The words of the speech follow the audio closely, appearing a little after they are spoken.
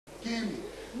Kimi.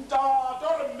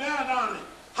 Ntate mena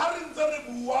ha re ntse re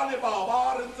bua le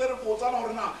baba re ntse re botsana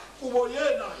hore na kubo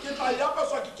yena ke tla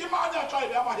yapeswa ke mang ya tla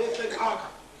ya mahetleng aka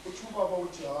O thuba ba o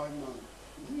tjana.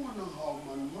 Ngwana ha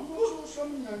man mama o sa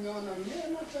mnyanyana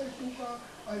yena tla ikuka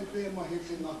a ipe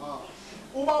mahetleng a ha.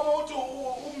 ubaba uthi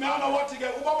umnyana wathi ke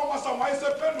ubaba Masango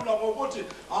ayesephendula ngokuthi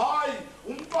hayi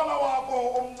umntwana wakho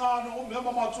omncane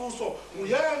umhema Matsoso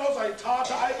uyena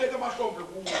ozayithatha ayibeke emahlombe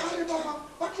kuwo Ari baba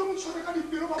batlo mo tshware ka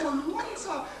dipelo ba mo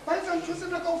lwantsha ba etsa ntho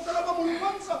tsena kaofela ba mo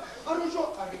lwantsha a re jo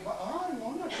a re ba a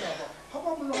nona taba ha ba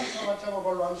mo lwantsha ba tla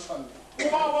ba lwantshana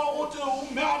ubaba uthi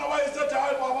umnyana wayesethi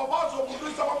hayi baba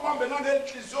bazomlwisa bambambe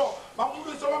nangenhliziyo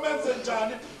bamlwisa bamenze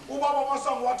njani ubaba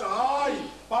Masango wathi hayi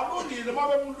balungile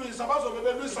babemlwisa bazobe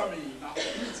belwisa mina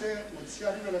itse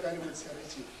motshiarelo ka le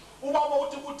motshiaretse ubaba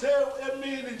uthi kuthe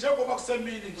emini njengoba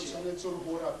kusemini nje tshwanetse re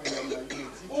bo rapela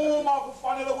maitsi uma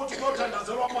kufanele ukuthi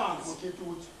kuyothandazelwa amanzi mokete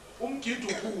utsi umgidi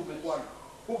ukube kwana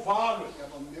kuvalwe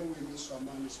yaba mmengu yemiswa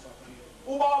amani sipapani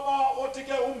ubaba othi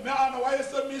ke umnyana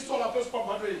wayesemiswa lapha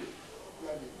esiphambanweni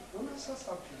yale nona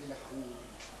sasaphilela hanini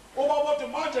ubaba uthi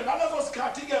manje ngaleso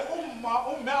sikhathi ke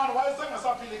umnyana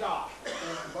wayesengasaphili kahle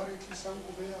baretlisa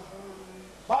nkube ya ha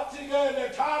bathi ke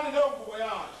lethani leyo ngubo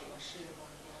yakhe basheba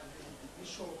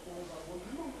bishop babona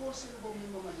inkosi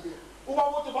bomino mahiye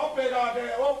ubaba uthi babheka ke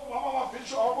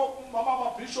mama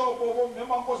mabishop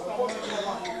bomema nkosi nabo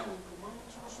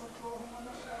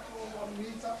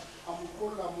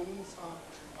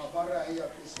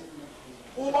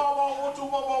ubaba uthi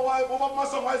ubaba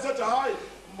Masango wayesethi hayi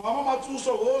mama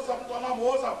Matsoso woza mntwana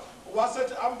woza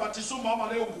wasethi ambathisa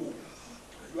umama leyo ngubo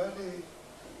jwale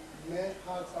me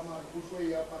ha tsamaya kuhlo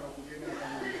ya para kugena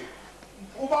kana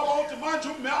ubaba uthi manje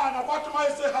umnyana kwathi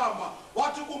mayesehamba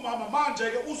wathi kumama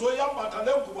manje ke uzoyambatha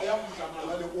le ngubo yamdlana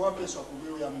jwale uwapeswa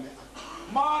kubeyo ya mme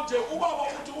manje ubaba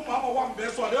uthi umama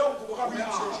wambeswa leyo ngubo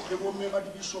kamnyana le bomme ba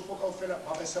dibishop kaofela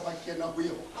ba bese ba kena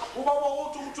kuyo ubaba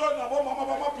uthi uthwe nabo mama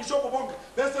bamabishop bonke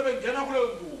bese bengena kuleyo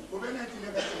ngubo ubena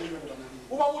itile ka tselo ngwana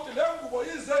ubaba uthi le ngubo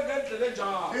ize ngendlela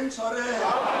enjalo entshware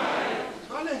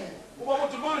jwale ubaba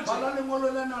uthi manje bala lengolo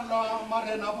lena la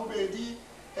marena bobedi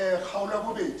khaula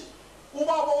bobedi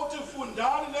ubaba uthi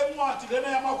fundani lencwadi lena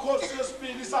yamakhosi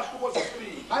yesibili isahluko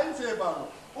sesibili ayinze balo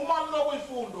uma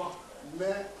lokuyifundwa me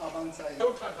abantsaye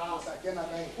uthandaza kena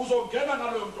kae uzongena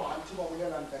naloyo mntwana anti ba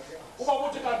ulela ntate ubaba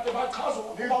uthi kanti bachaza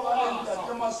ubaba ubaba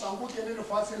ntate Masango kene le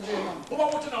fatse lena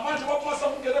ubaba uthi namanje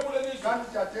baMasango ungene kule lizwe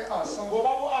kanti tate asa ngoba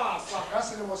uasa ka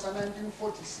selemo sa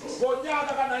 1946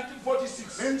 ngonyaka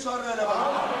ka-1946 entshwarele ba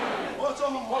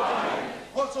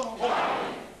otso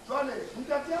jwale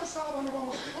ntate ya sa bana ba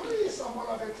mo risa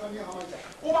mola Bethania ha maja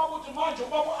ubaba uthi manje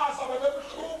ubaba uasa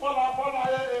bebehlupha lapha la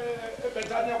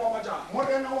eBethania kwamajani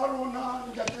morena wa rona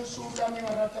ntate Suka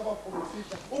ngarata ba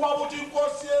profita ubaba uthi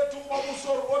inkosi yethu ubaba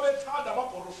uSoro obethanda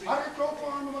abaprofeti ari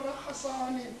tlopano mara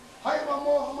khasani haiba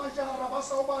mo ha majara ba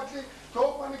sa o batle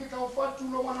tlopane ke tla o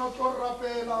fatulo ngwana o tlo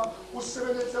rapela o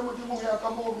sebeletse modimo ya ka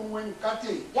mo rungweng ka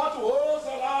teng wathi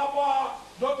woza lapha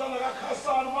ndodana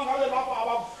kaKhasani uma ngabe lapha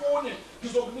abakufuni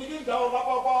ngizokunika indawo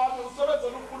lapha kwami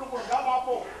usebenzele uNkulunkulu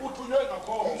ngalapho uthunywe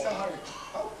ngakhona sahari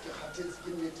hawu ke khathesi ke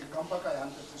neti kampa ka ya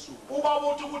ntate Suka ubaba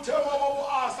uthi kuthe ubaba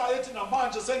uasa ethi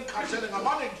namanje sengikhathele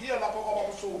ngamane ngiye lapho kwaba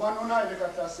uSuku ba nona ile ka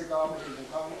tlase ka mo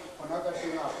ka ona ka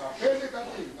tena ga pele ka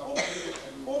teng ka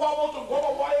ubaba uthi ngoba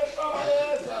wayehlala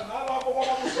eza nalapho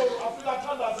kwaba uSuku afika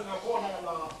athandaze ngakhona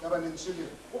la yaba nensile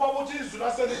ubaba uthi izwi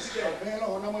laselithi ke phela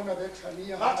hona mona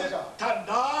Bethania ngathi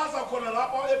thandaza khona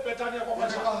lapho eBethania ka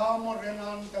kwamajani ha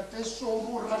morena ntate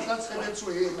Soru ratla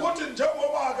tshebetso ena kuthi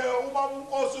njengoba ke ubaba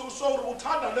uNkosi uSoru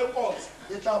uthanda le nkonzo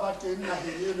e tla ba teng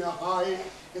naheng eno ya hae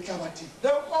e tla ba teng le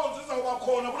nkonzo izawuba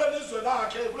khona kule lizwe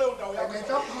lakhe kuleyo ndawo e yakhe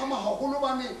tla phama haholo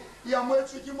bane e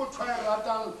amoetswe ke motho a e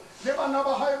ratang le bana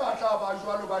ba hae ba tla ba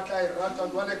jwalo ba tla e rata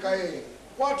jwale ka ena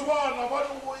kwathiwana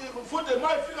futhi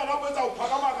mayifika lapho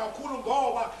ezawuphakama kakhulu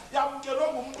ngoba yamkelwe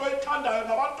ngumuntu oyithandayo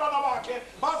nabantwana bakhe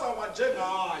bazawuba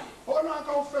njengaye bona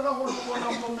kaofela ho bona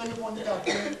momme le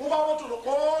bontate ubaba uthi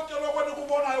konke lokho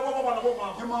nikubonayo kwababa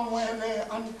nabomama ke mangwele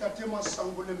a ntate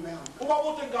Masango le mme ubaba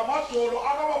uthi ngamadolo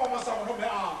akababa Masango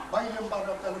nomeana ba ile ba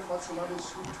rata lefatshe la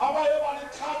Lesotho abaye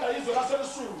balithanda izwe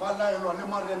laselisuthu ba laelwa le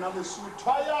marena Lesotho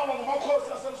bayawa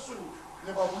ngamakhosi aselisuthu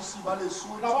le babusi ba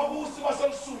Lesotho nababusi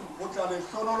baselisuthu o tla le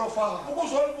hlonolofa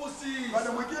ukuzolibusisa bale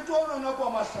mokete o nona kwa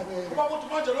mahlabela ubaba uthi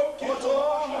manje lo mgidi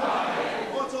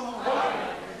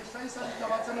hlahisa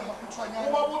ditaba tsena ga kgutshwanyana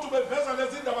ubaba uthi beveza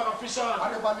lezi ndaba bafishane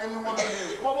are baleng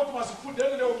ngololeng uba bothi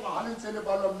masifundeni leyo ga ncwadi le ntse le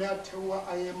balwa mme a theoa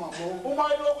a ema moo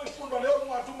uma ilokhu ifundwa leyo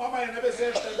ncwadi umama yena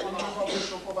besehlekona ba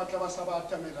bohloko ba tla ba sa ba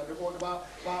atamela le bona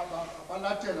ba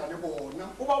latela le bona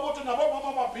uba bothi nabomama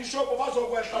amabhishopu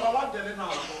bazokwehla balandele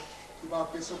nabo ke ba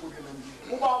apese go lelang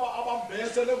ubaba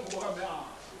abambese lengubo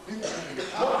kamehana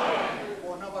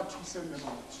bona ba thuse mme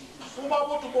Matsoso uba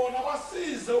bothi bona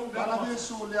basize bana umntwana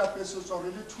beso le apesetswa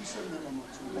gore le thuse mme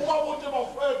Matsoso uba bothi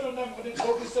bafethu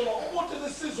nixokiselwa ukuthi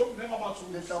lisize umnenga le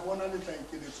Matsoso tla bona le tla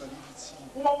ikeletsa le ditshimo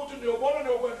uba bothi niyobona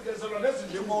niyokwenikezelwa le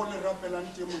nezinto mo le rapelang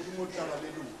teng modimo tlaba le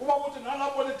lona uba bothi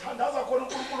nalapho lithandaza khona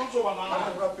unkulunkulu uzoba ga nalo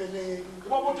le rapeleng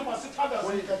uba bothi masithandazeni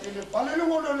boikatele bale le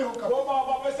ngololego ka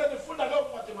ngobaba bese nifunda leyo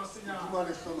ncwadi masinyana dima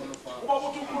letlolo lefana uba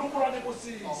bothi unkulunkulu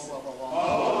anikusise baba wa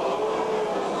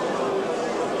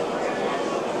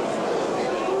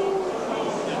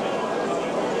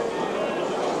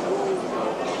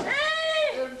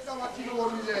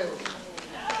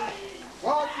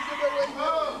wathi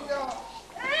sebewenza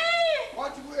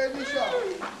wathi ku-elisha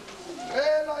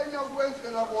ela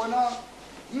enyakuwenzela kona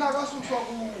ningakasuswa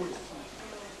kuwe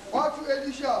wathi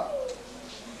u-elisha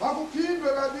makuphindwe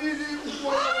kabili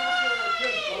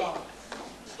umoya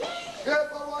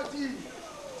kepha wathi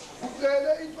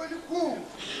ucele into elikhulu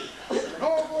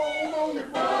noko uma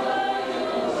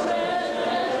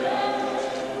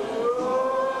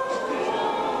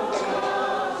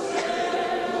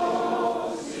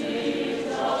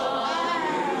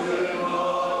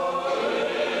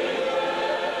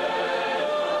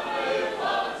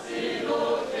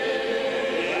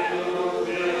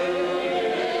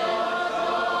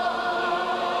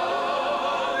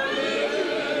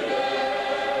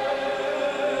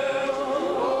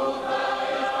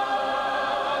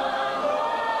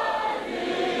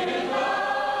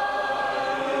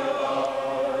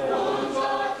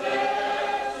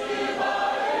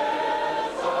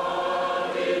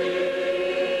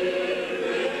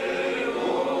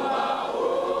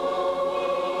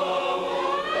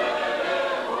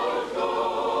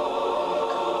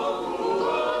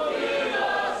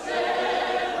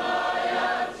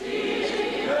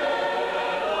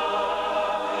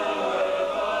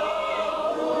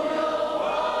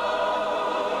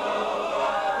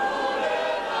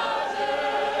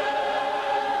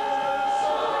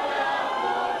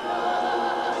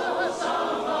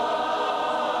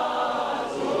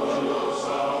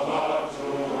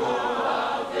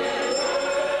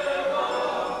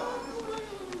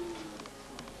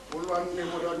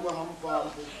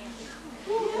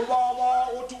ubaba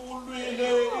uthi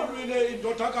ilwile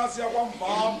indodakazi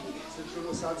yakwamvama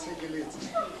setlolo sa tshekeletso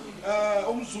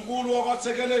umzukulu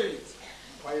wakwathekelezi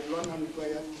wayilwana ntwa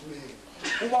ya tumelo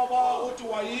ubaba uthi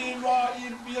wayilwa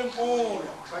impi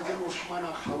yenkolo ga ke lo fumana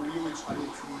kgaolo eo e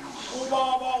tshwanetseng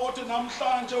ubaba uthi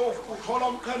namhlanje uthola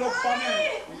umqhele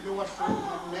okufanele o ile wa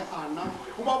tlhompha mme ana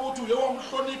ubaba uthi uye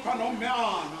wamhlonipha nomme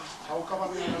ana ga o ka ba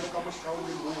meana le ka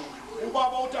mohlaole moo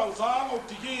ubaba uthi awuzange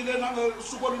udikile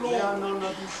nangesuku le olulodwa ana o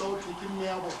nabisa o the ke mme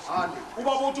ya bogale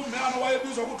ubaba uthi umme ana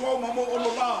wayebizwa ukuthi wawumama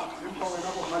ololaka empa wena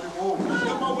bogale moo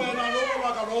ema wena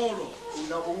lololaka lolo o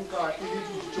la bonka e le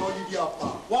dijo le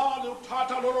diaparo wale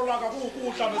ukuthatha lolo laka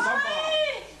kuwukudla nezambalo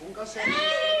o nka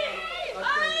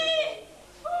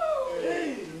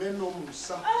mme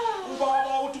nomsa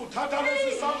ubaba uthi uthatha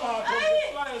lesi sambatho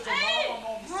ngesilayezo mama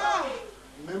nomsa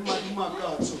mme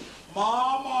madimakatso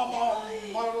mama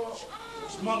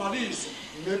simangaliso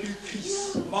mme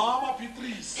beatrice mama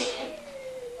Beatrice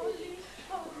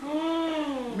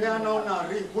mme ana o na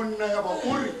re go nna ya ba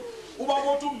o re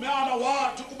ubaba uthi umme ana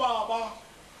wathi kubaba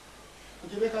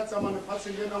ke be ka tsamaya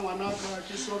lefatsheng lena ngwanaka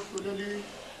ke se o tlole le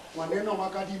ngwanena wa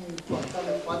ka dintwa tsa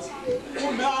lefatshe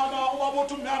umme ana ubaba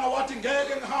uthi umme ana wathi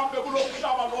ngeke ngihambe kulo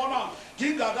mhlaba lona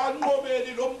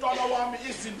ngingakanqobeli lo mntwana wami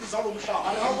izinto zalo mhlaba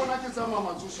a re ga bona ke tsamaya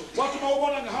Matsoso wathi ma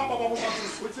ubona ngihamba baba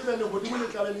Matsoso o tsebe legodimo le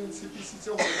tlabe le ntshepisitse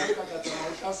gore ka ka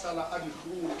tsamaya o tla sala a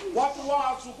ditlong wathi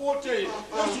wathi ukuthi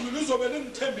izulu lizobe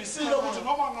lingithembisile ukuthi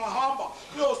noma ngahamba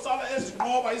kuyosala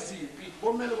ezinqoba izimpi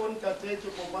bomme le bontate ke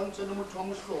kopantswe le motho wa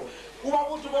mohlolo ubaba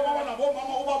uthi bobaba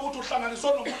nabomama ubaba uthi uhlanganiswe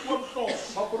nomuntu wemhlobo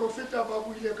baprofeta ba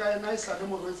buile ka ena e sale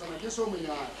morwetsana ke so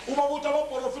monyana ubaba uthi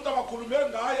abaprofita bakhulume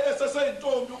ngaye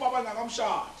eseseyintombi ubaba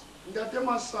engakamshadi ntate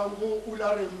Masango o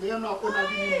la re mme enwa o na le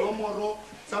dinomoro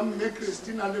tsa mme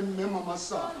Christina le mme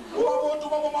Masango ubaba uthi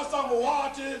ubaba Masango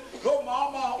wathi lo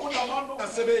mama unabantu o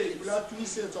ngasebenzi la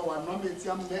tuisetswa wa nwa metsi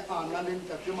a mme ana le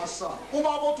ntate Masango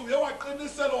ubaba uthi uye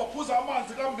waqinisela waphuza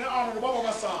amanzi kamme ana nobaba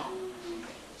Masango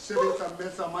sebetsa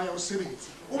metsa maya o sebetsa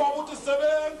uba uthi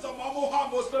sebenza mama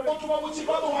uhambe usebenza uba uthi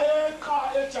baba wayeqa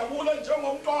ejabule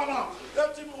njengomntwana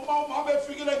ethi uma umama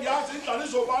efikile ngiyazi indlala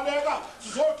izobaleka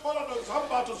sizothola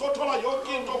nezambatho sizothola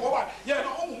yonke into ngoba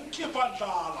yena ungumkhipha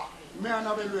ndlala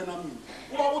meyana belwe na mina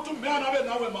uba uthi umeyana abe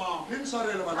nawe mama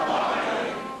linsarele bana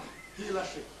bami phila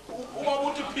hle uba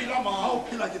uthi phila mama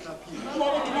awuphila ke tla phila uba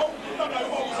uthi mawuphila nayo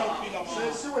uba uzawuphila mama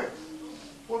sesiwe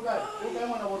okay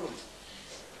mwana bolo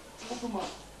uphuma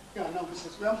yana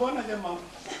kusesi uyambona ke mama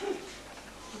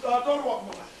utatori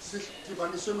wakuma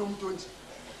sidibaniswe nomuntu onje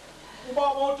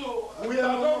uba uthi uye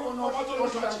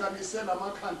nohlanganisela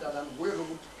amakhanda la nguye lo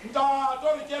muntu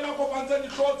ntatori kena kopanze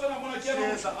nihlotse namona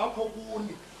kena seza apho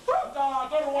kuni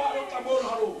ntatori wayo xabona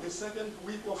halo the second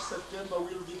week of September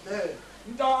will be there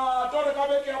ntatori ka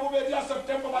beke ya bobedi ya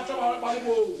September ba tla ba le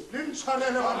moo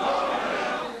lintshwarele bana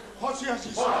khotsi ya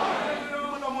Jesus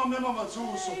mona mama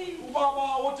Matsoso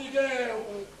ubaba uthi ke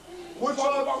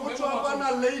utswa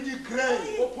bana Lady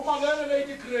Grey uphuma ngene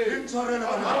Lady Grey lintshwarele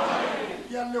bana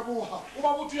ya leboha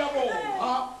uba uthi yabo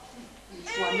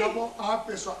wanabo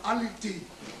apeswa alidi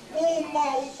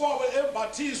uma umfobe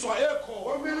embathiswa ekho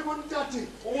omele bontate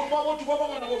uba uthi baba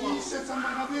bana baba isetsa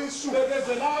mana besu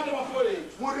bekezelane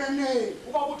bafowethu morene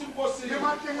uba uthi inkosi le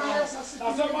matenga yesa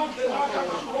nasemandleni akhe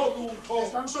akulolutho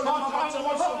bathathe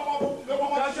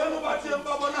kajalo bathemba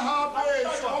babona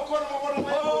hapeswa bakhona babona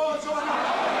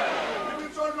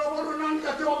imitsolo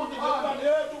borunanga te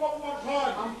yethu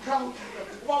bakumaphandle I'm proud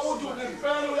uba uthi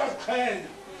ngempela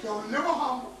uyaziqhenya leboha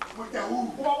motaung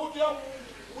uba uthi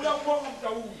uyakubonga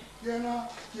mdawudi yena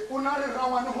ke onare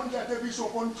rawane ho ntate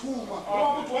bishop onthuma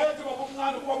uba uthi wayethi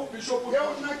babomncane kuba ubishop ye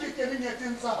ona ke kene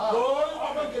ngeten tsa ha hoyi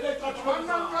babengene ecathulweni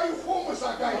bana ka ikhomo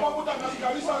sa kae uba uthi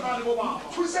angazigabisa nani bobaba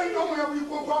thuseng ka moya uba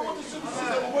boikoko uthi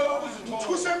simsize ngomoya wokuzithoba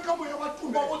thuseng ka moya uba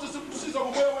batumbe uthi simsize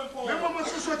ngomoya le wenkomo mama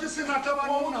Matsoso ke senata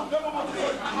banona na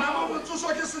mama Matsoso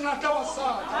ke senata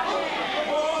basadi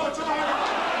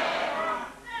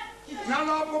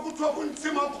nalapho kuthiwa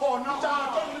kunzima khona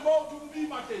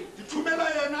ngithumela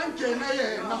yena angene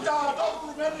yena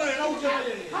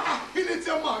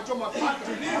ilitse matsho mafika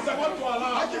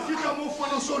ake fika mo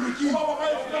fana solukile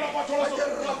ake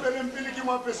rapele mpele ke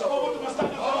mapesa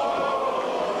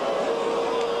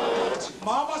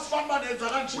mama sifana nenza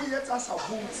kanje o etsa sa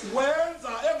butse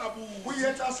wenza engabuzi o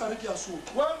etsa sa re ke a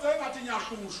suka wenza engathi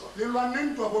nyahlushwa le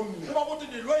lwaneng twa bomme uba uthi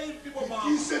nilwe impi bomama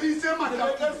ke iseditse matapile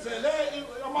bekezele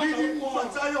le dintwa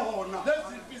tsa yona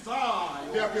lezimpi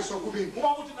zayo le apeswa kubeni uba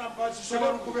uthi nampathiswe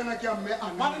sebane kubena ke a mme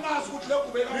ana mani nazi ukuthi le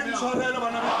kubeka le ntshwarele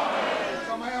bana ba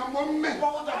tsamayang bomme uba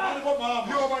uthi abani bomama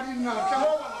le o ba dinatla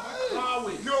yoba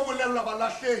nabaqhawe le o bolelela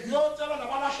balahlegi yotshela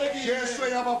nabalahlekile jesu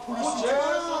ya baphulisitse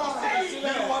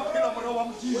le wa phela mora wa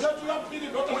modimo ulethu uyaphila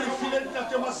indoda o re file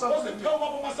ntate Masango oziphewu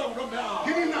babomasango nomeayo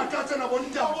ke dinatla tsena uba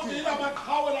uthi bontate yila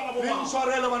maqhawe lana le bomama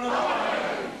ntshwarele bana ba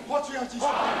khotso ya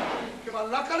jesu ke ba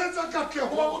lakaletsa uba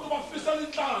katlego uthi bafisela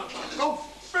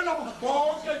inhlanhla kaofela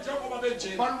bonke njengoba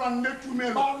benjeni ba lwanne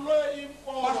tumelo balwe ba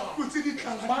impoba hlotse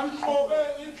ditlhala banqobe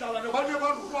indlala ba ne ba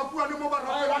rwakua le mo ba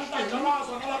rapelang teng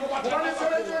bahlatshazwa nalabo gobane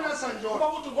tshebetso ena St.johns uba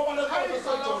uthi ngoba le ha e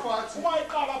qala fatshe uba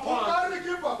iqala o phansi ka re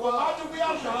ke papa athi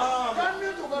kuyadlala ka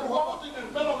nnete o ka re uba wa uthi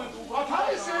ngempela ngentuku ha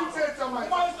e sentse e tsamaya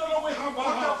uma isele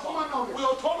ukuyihambahamba fumana hore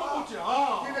uyothola ukuthi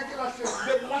ha ke ne ke lahletse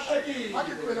bengilahlekile ha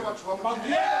ke tlohele batho ba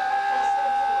modimo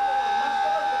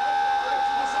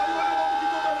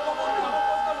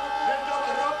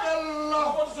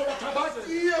bangiyeka ba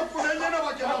tie kolenyana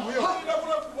ba kena ho yona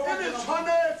e le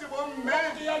tshwanetse bomme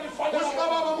o seka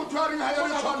ba ba motho a reng ha ya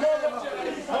le tshwanela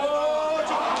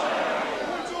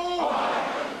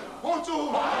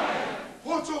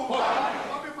hotso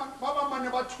ba ba mane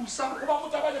ba thusa uba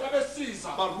uthi abanye babesiza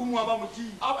barumwa ba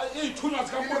modimo iy'thunywa e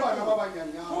le bana ba zikankulunkulu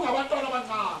banyanyana kungabantwana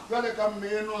abancane jwale ka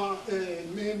menwa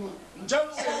menwa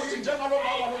njengokuthi njengalo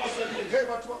baba lobaselile he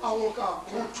batho ba aoka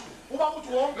motho uba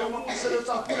uthi wonke umuntu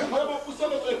useletsa kule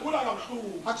webafuseletso ekhula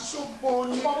kabuhlungu ha ke so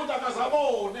bone uba uthi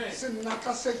akazabone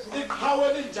senatla se iqhawe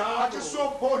ha linjalo ke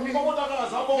so bone uba uthi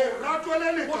akazabone lerato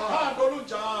le lekalo uthando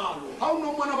lunjalo ha o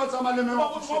no mona ba tsamaya le uba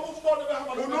mewa uthi wabubone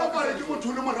behamba o no ka re ke motho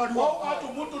le moradi wa wawukathi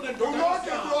umuntu o no ke nendoda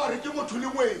tlo a re ke motho le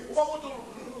ngweng uba uthi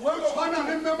o tshwana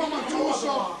le mme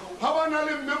Matsoso ha ba na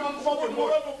le mme Mamfokemo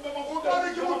o ka re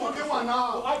ke motho le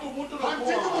ngwanao ukathi umuntu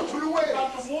kante ke motho le ngweng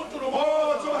kanti umuntu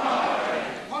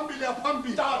phambili ya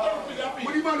phambili tata luphile yaphi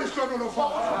modimo le hlotlolo fa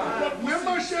mme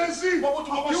Mashesi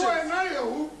ke wena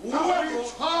yehu o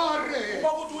itshware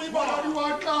uba uthi uyibala moradi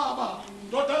wa tlaba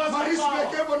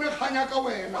marisbeke bone kganya ka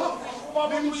wena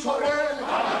le ntshwarele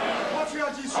kgotso ya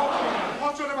jesu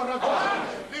kgotso le barato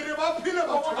le re ba phile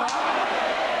batho le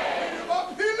re ba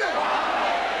phile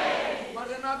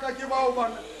marenaka ke bao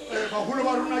bana bagolo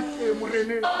ba rona ke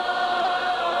morene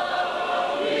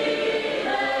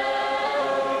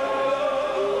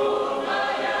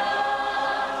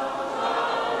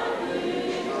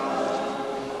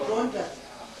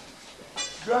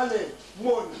jwale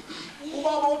mona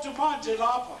ubaba uthi manje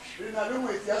lapha re na le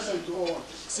ngwetsi ya St.johns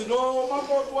sino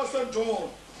makoti wa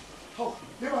St.johns hao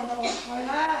le bana ba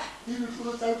gae di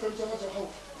dithulo tsa tsona tsa hao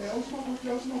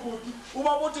usmakoti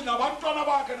ubaba uthi nabantwana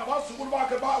bakhe nabazukulu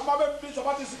bakhe babembiza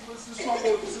bathi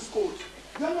sisikoti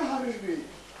jana ha re re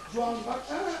jwang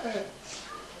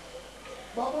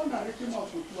ba bona re ke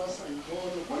makoti wa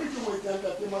St.johns go re ke ngwetsi ya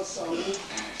ntate Masango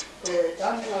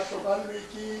ya nna hlokanwe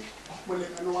ke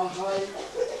molekano wa hae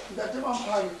ntate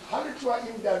Mampane ha le tloa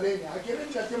Indaleni ha ke re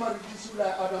ntate Marekisula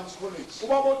ya Adams College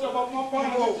ubaba uthi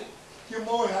Mampane ke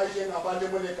mo ha yena ba le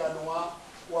molekano wa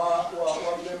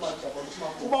mme Majabo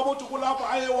ubaba uthi kulapho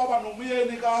aye waba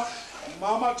nomyeni ka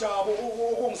mama Jabo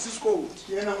okungisisikoti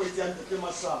ke yena ngwetsi ya ntate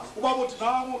Masango ubaba uthi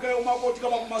nangu ke umakoti ka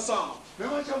baba Masango mme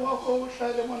Majabo wakho o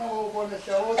hlale mona wa bona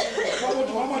hlawo ubaba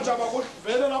uthi mama Jabo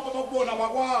akuvele lapho bakubona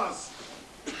bakwazi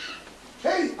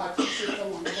hey athisetsa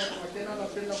ngwana ba kena la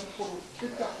pena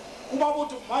kuprofita ubaba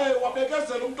uthi maye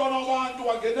wabekezela umntwana wabantu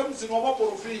wangena emzini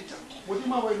wabaprofita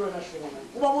modimo wa ilona hlengwana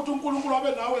ubaba uthi uNkulunkulu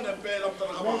abe nawe nempela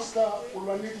mntana kaBaba Master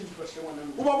ulwanele into hlengwana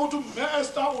ubaba uthi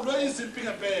Esther ulwe izimpi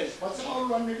ngempela batsa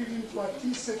ulwanele into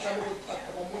atisetsa le bothata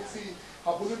ba motse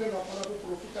ha bolele na fana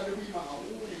kuprofita le boima ha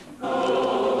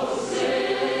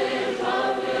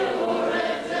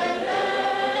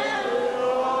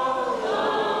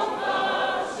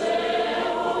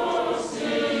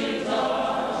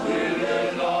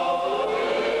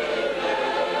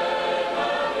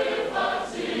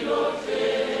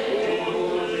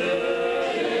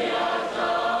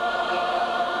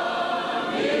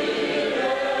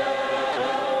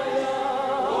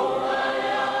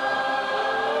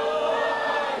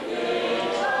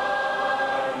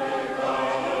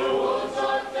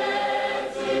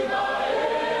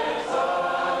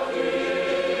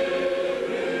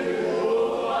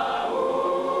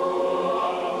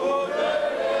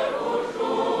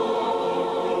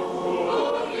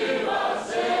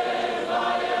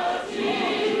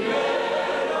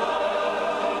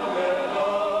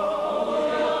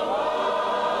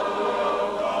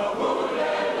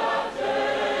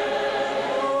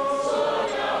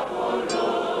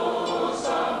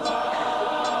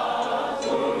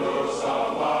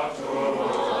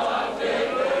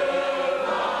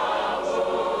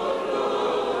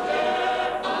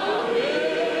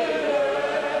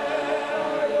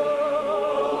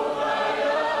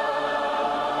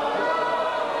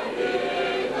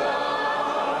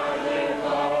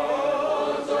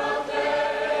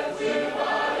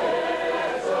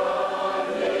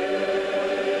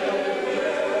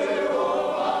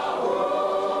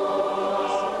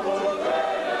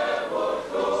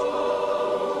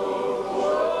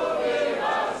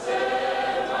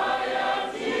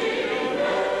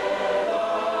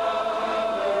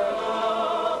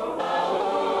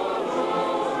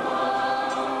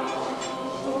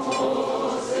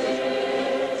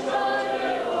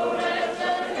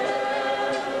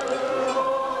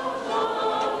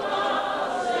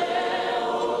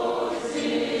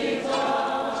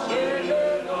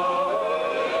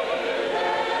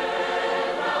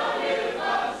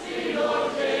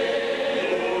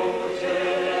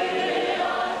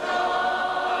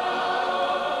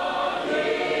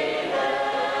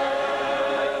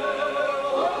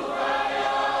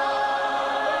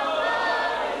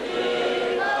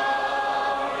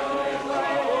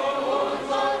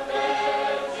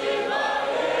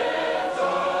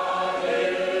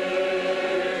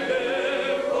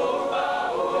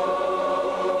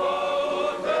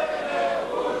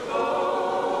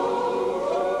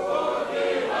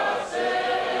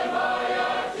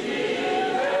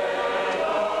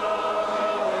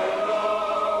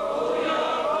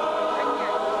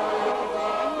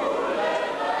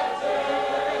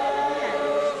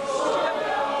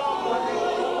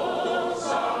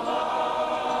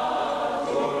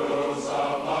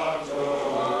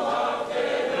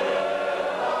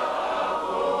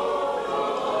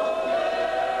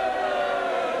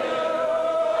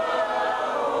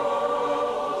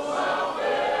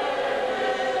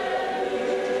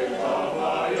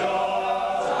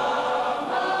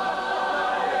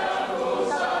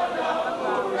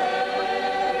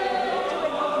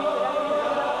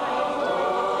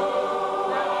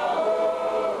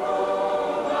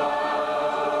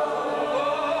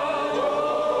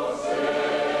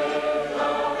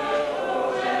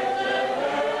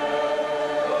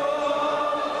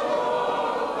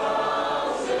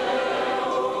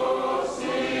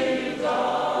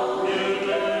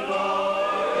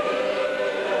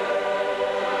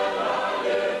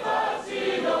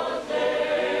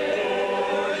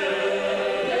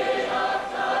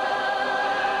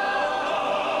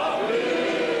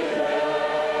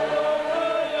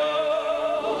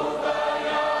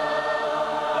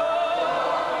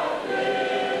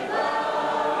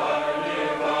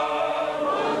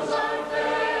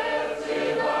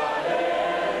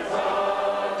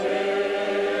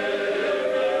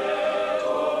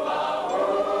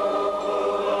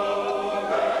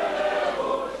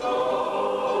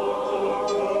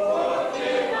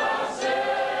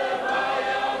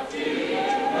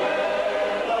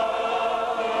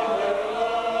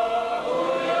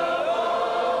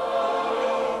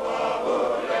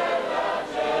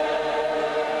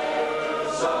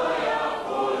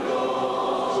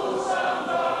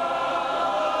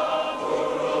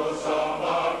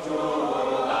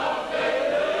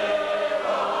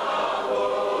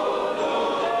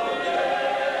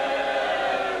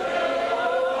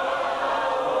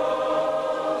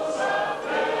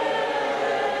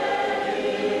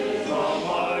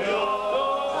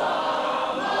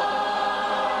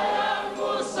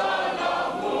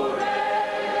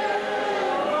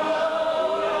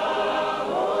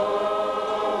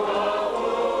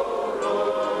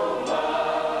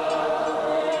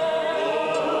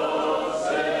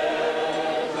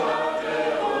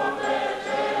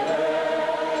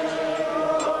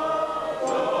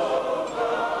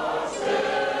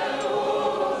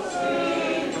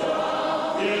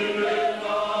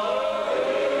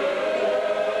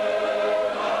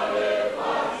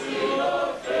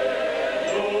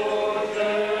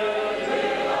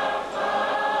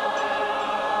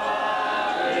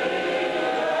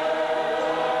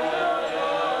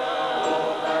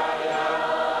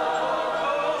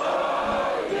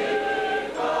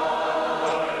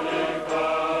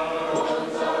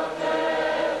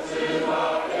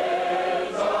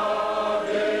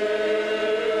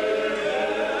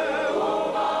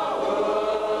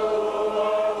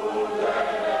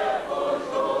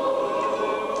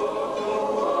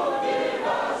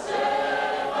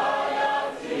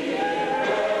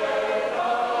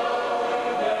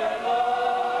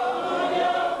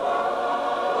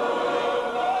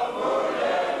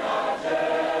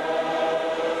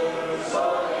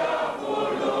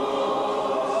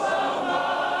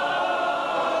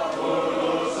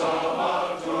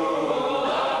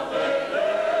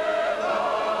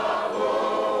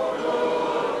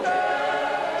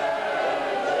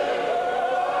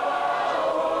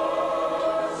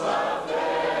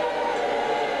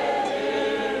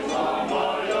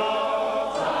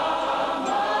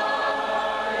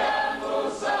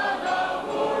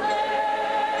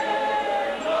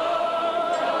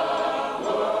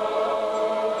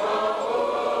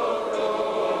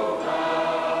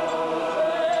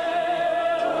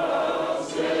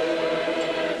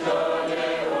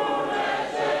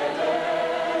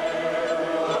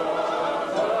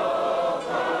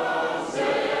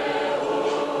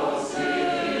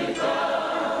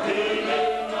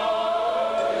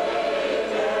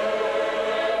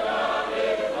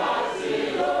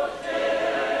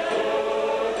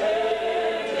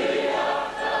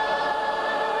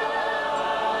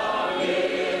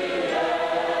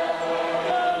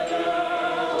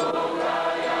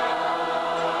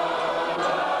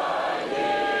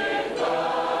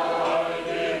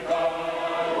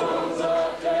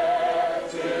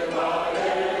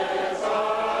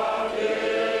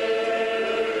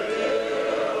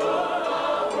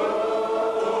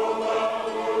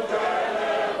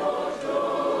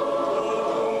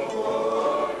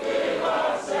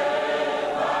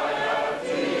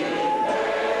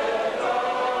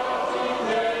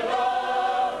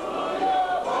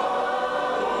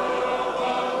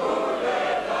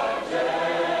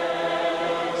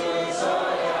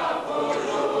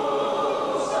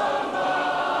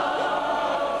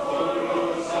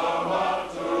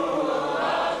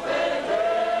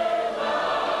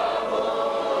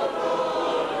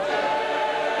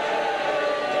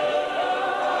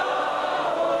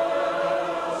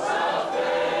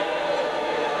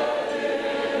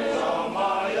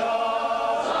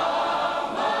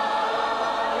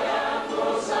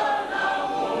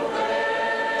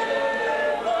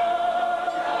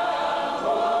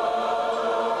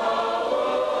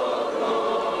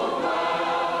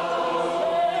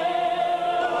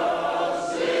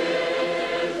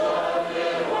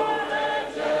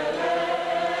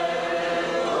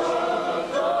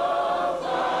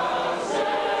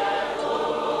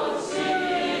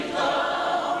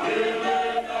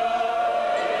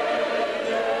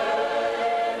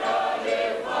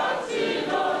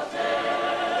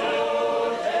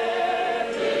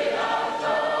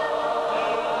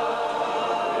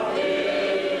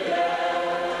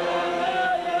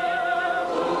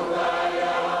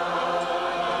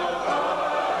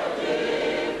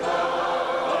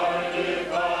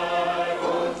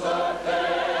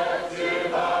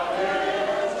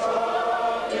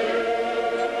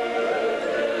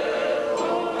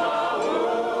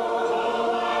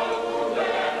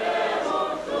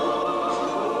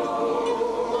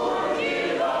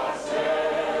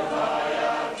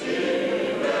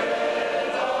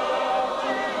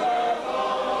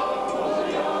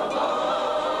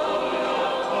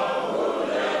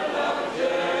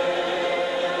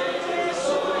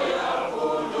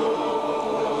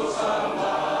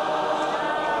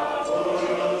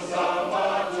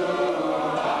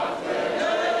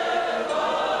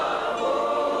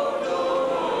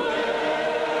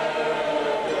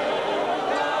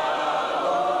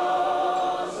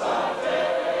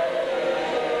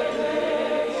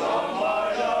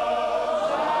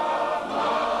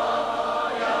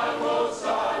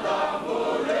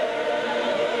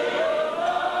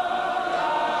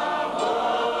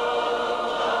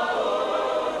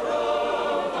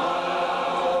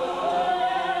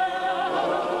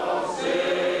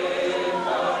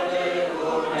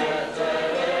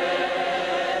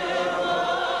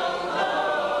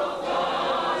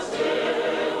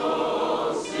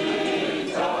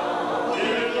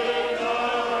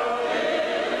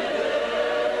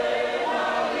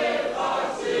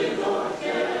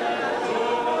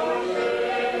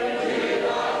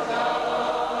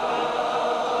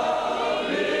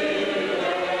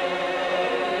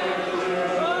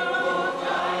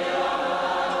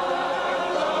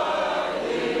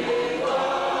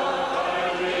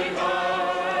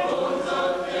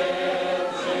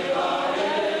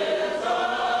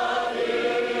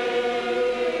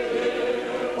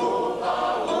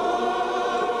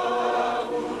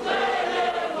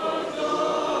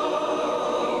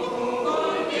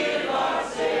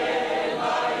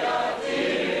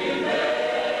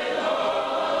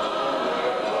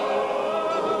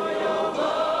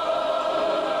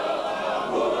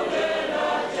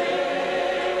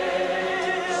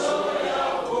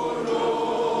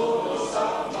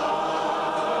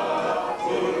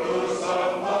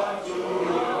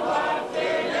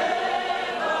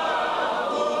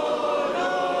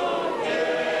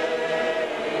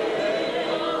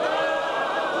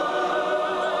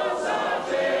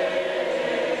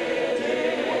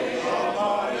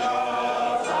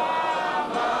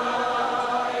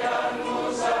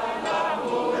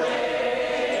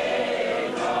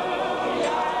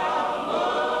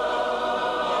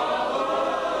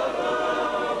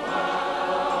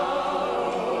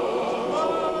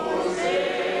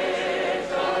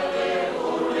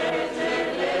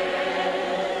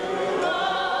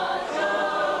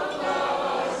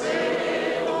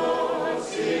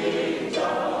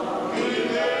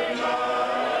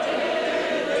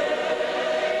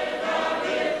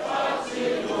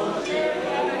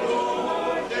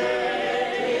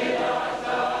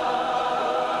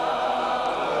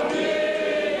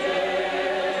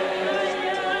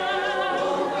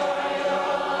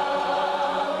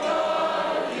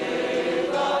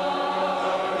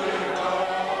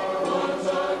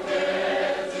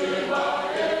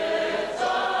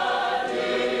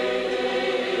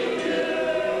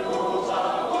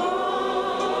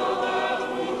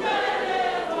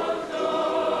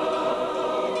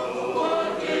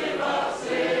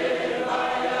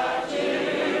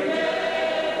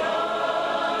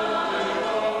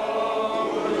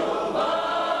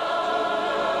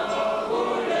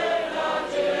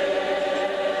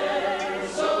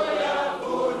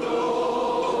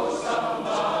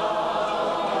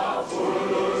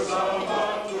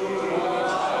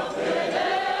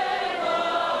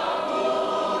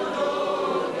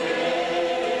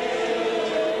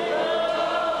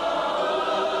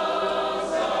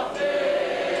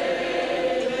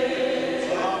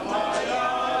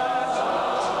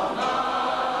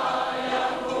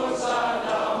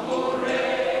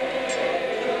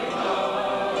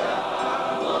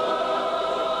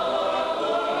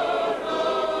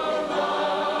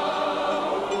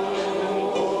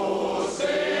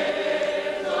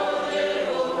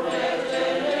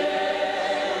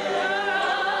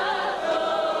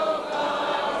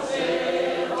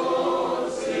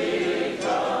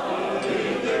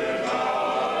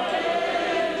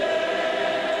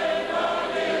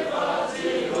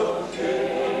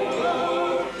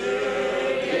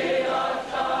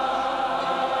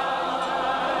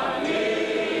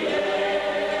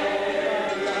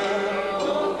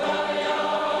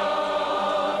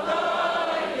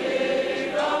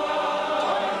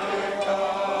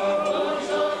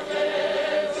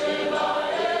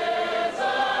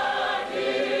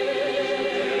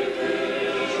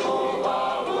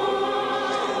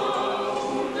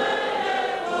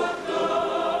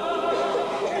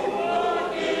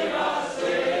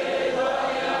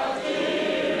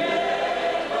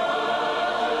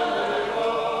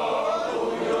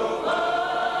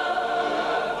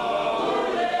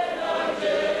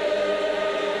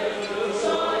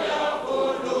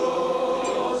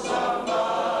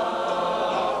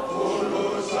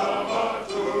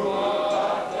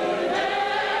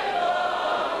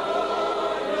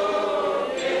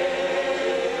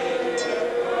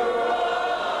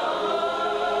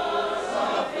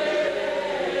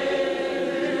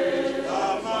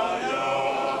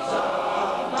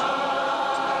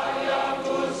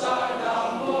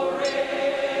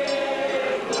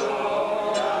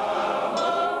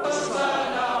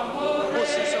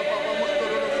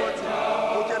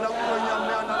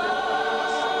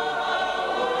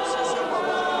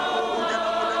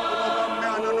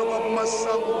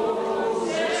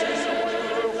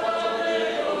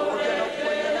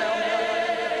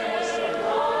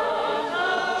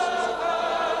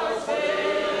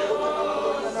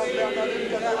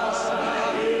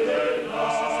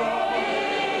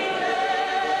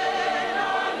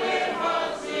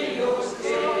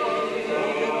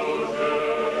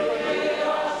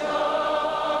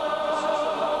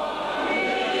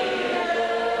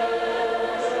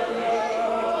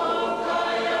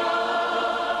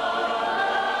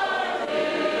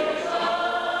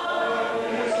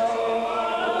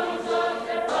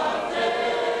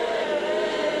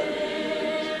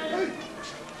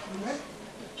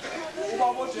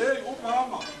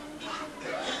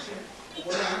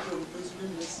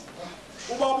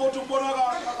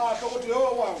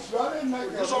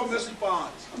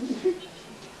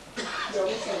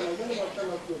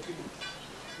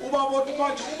ubaba uthi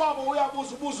manje ubaba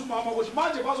uyabuza umama ukuthi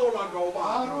manje bazolandwa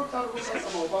ubaba.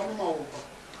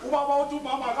 Ubaba uthi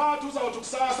umama akathi uzawuthi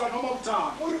kusasa noma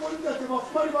kuthana. Ubaba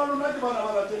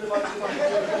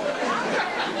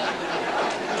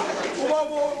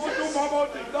uthi umama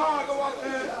uthi ngake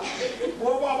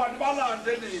ubaba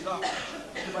nibalande nina.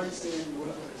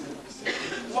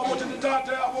 Ubaba uthi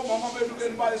nithathe abomama benu ke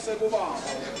nibayise kubaba.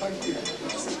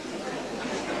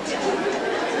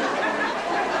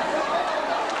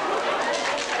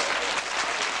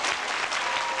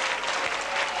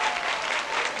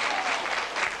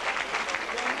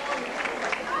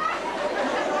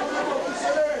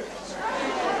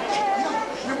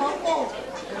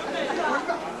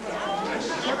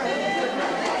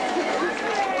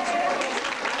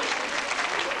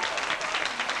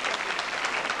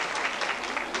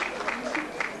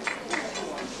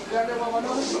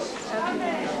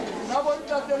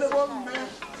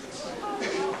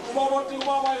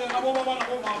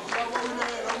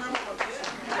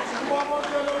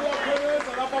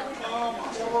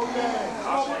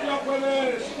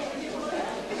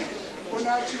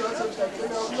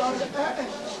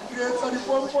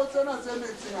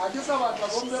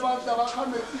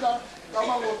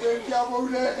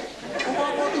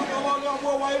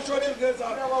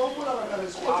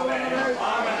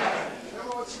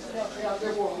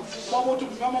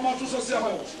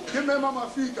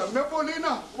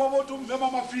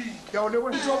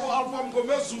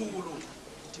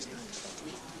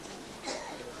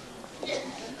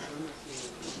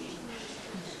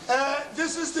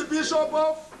 This is the Bishop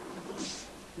of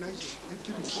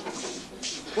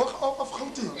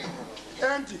Gauteng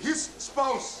and his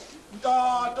spouse.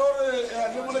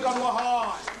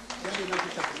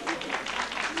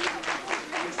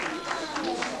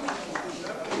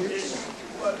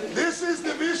 This is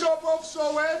the Bishop of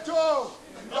Soweto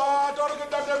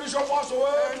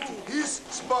and his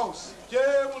spouse.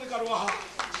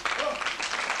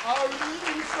 I'll be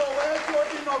in Soweto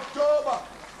in October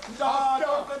after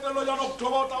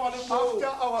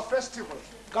our festival.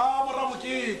 I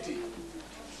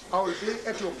will be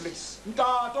at your place.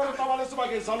 Tell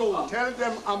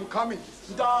them I'm coming.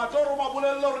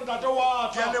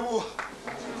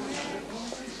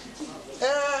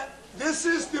 This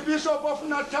is the Bishop of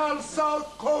Natal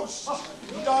South Coast.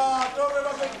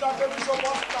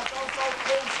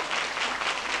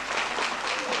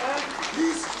 And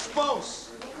his spouse,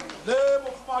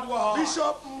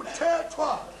 Bishop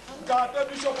Mtetwa.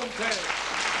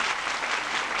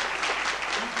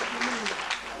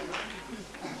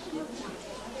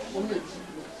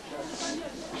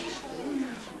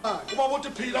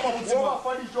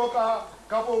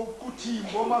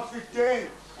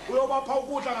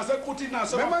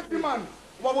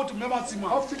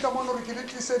 Afrika mono re ke le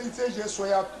tliseditse Jesu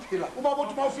ya phila. Ubaba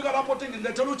uthi mawufika lapho uthi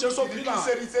ngilethela uJesu ophila.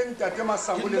 Tliseditse ntate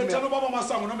Masango le Ngilethela ubaba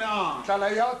Masango nome Hlala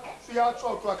ya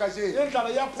xoxwa ka je. Indlala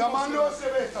yaphuza. Zamani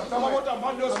osebenza, ubaba uthi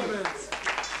amani osebenza.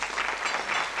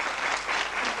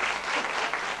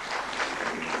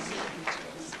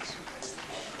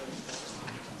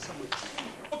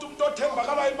 Uthi umuntu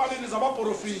othembakala emalini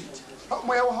zabaprofiti.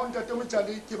 Moya wa ntate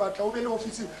Mtshali ke batla o be le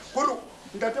office. Gore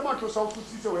ntate Matsoso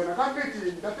ufutsitse wena ka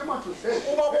ntate ntate Matsoso.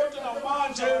 Ubaba uthi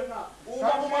namanje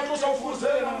ubaba Matsoso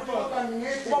ufuzela ubaba uthi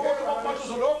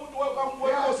Matsoso lo muntu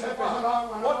wekamwekosephela.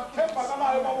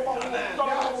 Othembakalayo baba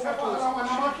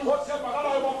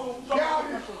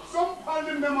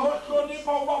somphani mema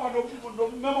ohlonipha ubaba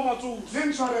nomema Matsoso.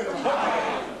 Zinshwarela.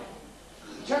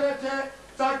 Chelete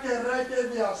tsa kereke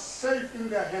they are safe in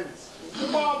their hands.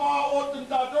 Ubaba othi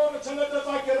ntate chelete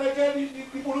tsa kereke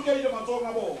di bolokehile matsogong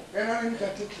a bona. Yena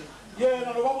ntate.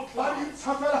 Yena lo babuthi Ba di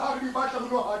tshafela ha di batla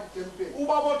go ha di tempe.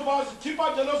 ubaba uthi bazikhipha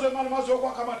nje lezo imali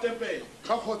maziyokwakha amatempele.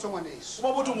 Ka khotso ngwaneso.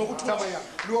 Ubaba uthi ngokuthamaya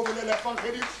le o bolela fa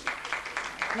ngedi.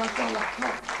 Natala.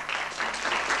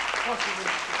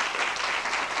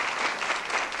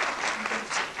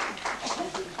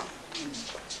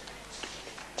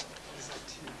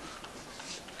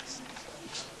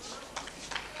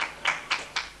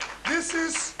 This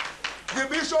is the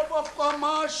Bishop of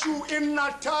Kamashu in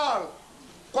Natal,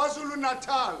 KwaZulu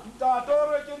Natal.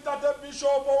 Ntatore ke ntate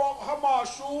Bishop wa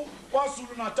Hamashu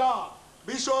KwaZulu Natal.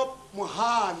 Bishop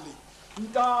Muhali.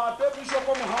 Ntate Bishop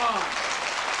Muhali.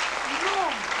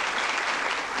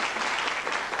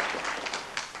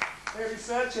 A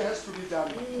research has to be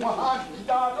done. Muhali.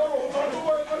 Ntatore o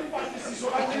tshwanetse go dipatlisiso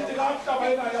ka nnete ka taba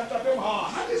ena ya ntate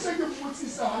Muhali. Ha ke se ke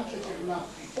mmotsisa hantle ke nna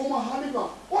o Muhali ba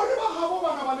o le ba gabo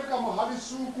bana ba le ka Muhali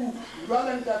suku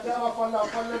jwale ntate a ba falla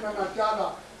na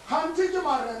Natala Kanti ke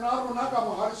marena rona ka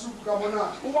moharisu ka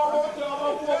mona. Ubabote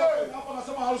ababuwa ngapha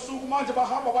ngasemahlisuku manje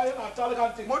bahamba baye eNatal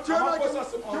kanti Motho ena ke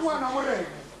ngwana morena.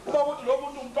 Ubabote lo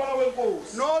muntu umntwana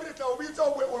wenkosi. No re tla o bitsa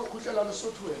o khutlela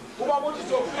Lesotho wena. Ubabote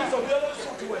sokufisa uyele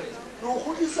Lesotho wena. No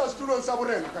khutisa setulong sa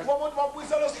borena ka. Ubabote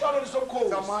babuyisela esihlalweni sobukhosi.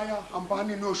 Zamaya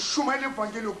hambani no shuma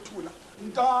evangeli yokuthula.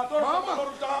 Ntato Mama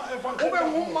ube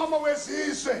ngumama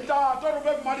wezizwe. Ntato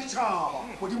ube ngumalichaba.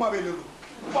 Modimo abelelo.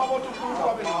 Ubabote uNkulunkulu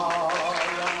abelelo.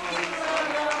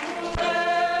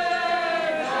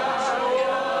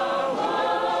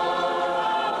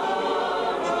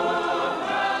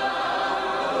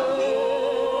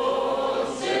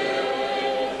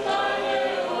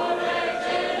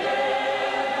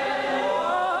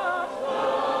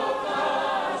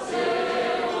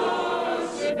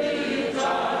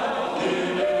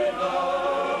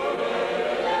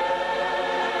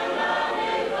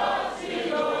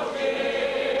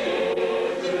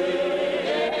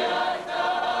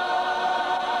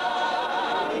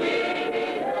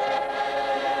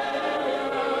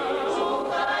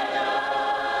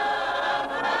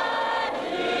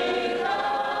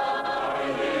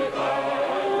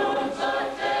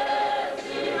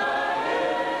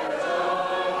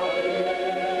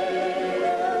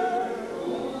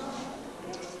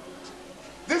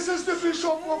 This is the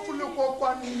Bishop of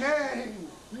Lukokwane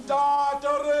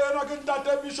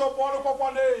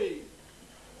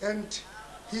and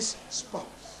his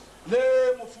spouse.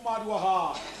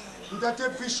 Ntate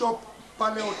Bishop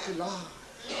Paleotila.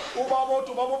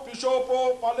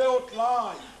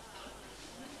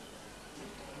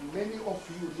 Many of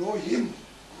you know him.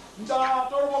 There are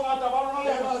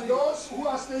those who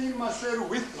are staying in Maseru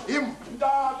with him.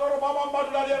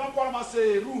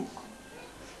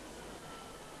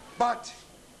 But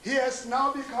he has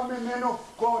now become a man of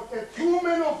God, a true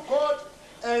man of God,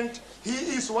 and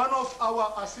he is one of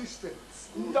our assistants.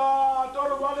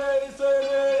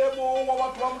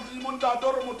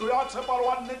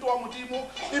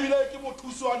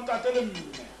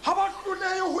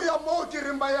 Habahluleyo ho ya mo ke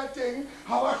reng ba ya teng,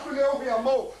 habahluleyo ho ya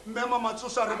mo Mmema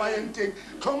Matsoso re ba yeng teng.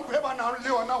 Tlhomphe ba nang le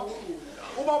yona ho rona.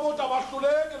 Ubabote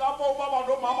abahluleki lapho ubaba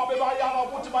nomama bebayala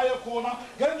ukuthi baye khona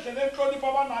ngendlela enhlonipho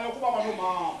abanayo kuba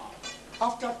nomama.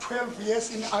 After 12 years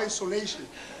in isolation,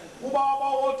 ubaba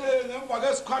wote ngemva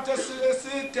kwesikhathi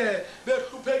eside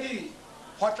behluphekile.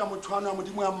 Hwatla mothwana wa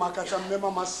Modimo ya makatsa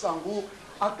Mmema Masango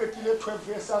a qetile 12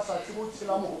 years a sa tsebo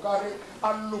tshela mohokare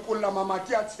a lokolla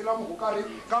mamati a tshela mohokare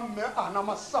ka mme ana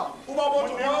Masango.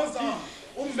 Ubabote wenza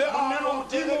umme ana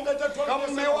Modimo ka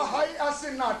mme wa hae a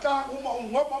senatla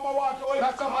ngomama wakhe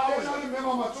oyitsamayela le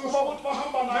Mmema Matsoso. ubabote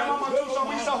bahamba naye Mmema Matsoso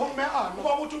mo isa ho mme ana.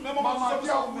 ubabote Mmema Mamati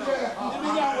a bulela.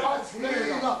 iminyango A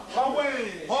tshela. bawe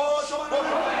Oh,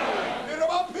 shobana. Re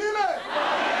ba phile.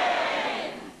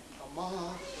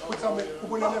 O tsame o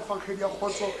bolele fankgedi ya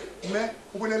khotso mme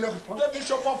o bolele the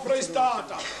Bishop of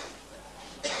Freystata.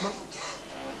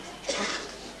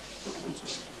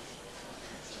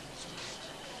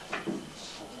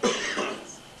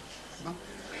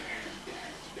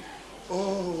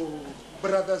 Oh,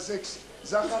 brother Zex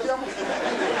Zakaria Mfuke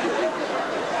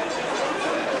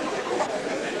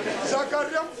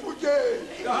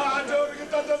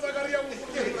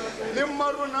le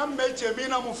marona mme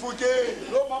Jemina Mfuke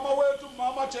lo mama wethu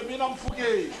mama Jemina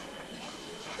Mfuke.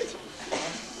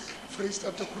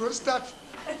 Freestata Kroonstad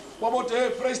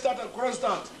Wabote Freystata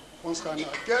Kroonstad. ons gaan na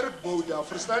kerk bou daar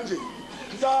verstaan jy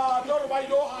Ntato ba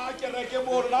ilo ha kereke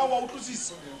mo na wa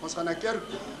utlwisisa. ons gaan na kerk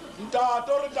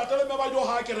Ntato le me ba ilo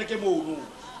ha kereke mo.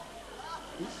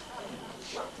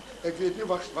 ek weet nie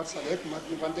wat sal ek maak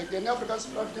nie want ek ken Afrikaans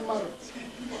praat nie maar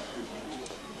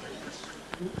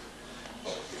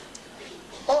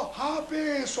oh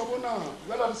happy sobona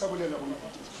wela le sa bolela bona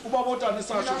Ubabota ne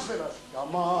sa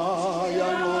Yama ya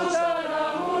no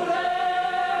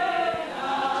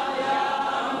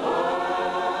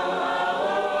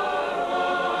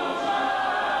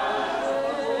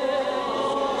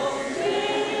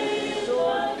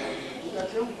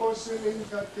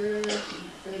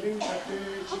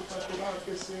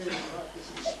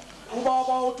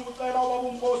ubaba utucela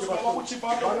ubabumbosi baba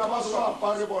uchiphato bana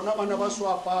baswapare bona bana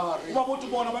baswapare ubaba uthi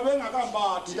bona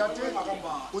bebengakambathi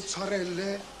o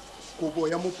tshwarelle kobo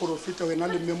ya moprofeta wena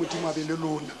le mme Modimo a be le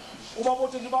lona ubaba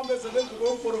uthi nibambezele ngubo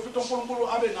yomprofeta uNkulunkulu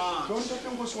abe nayo don't you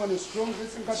think uswane strong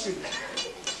ngesinkathini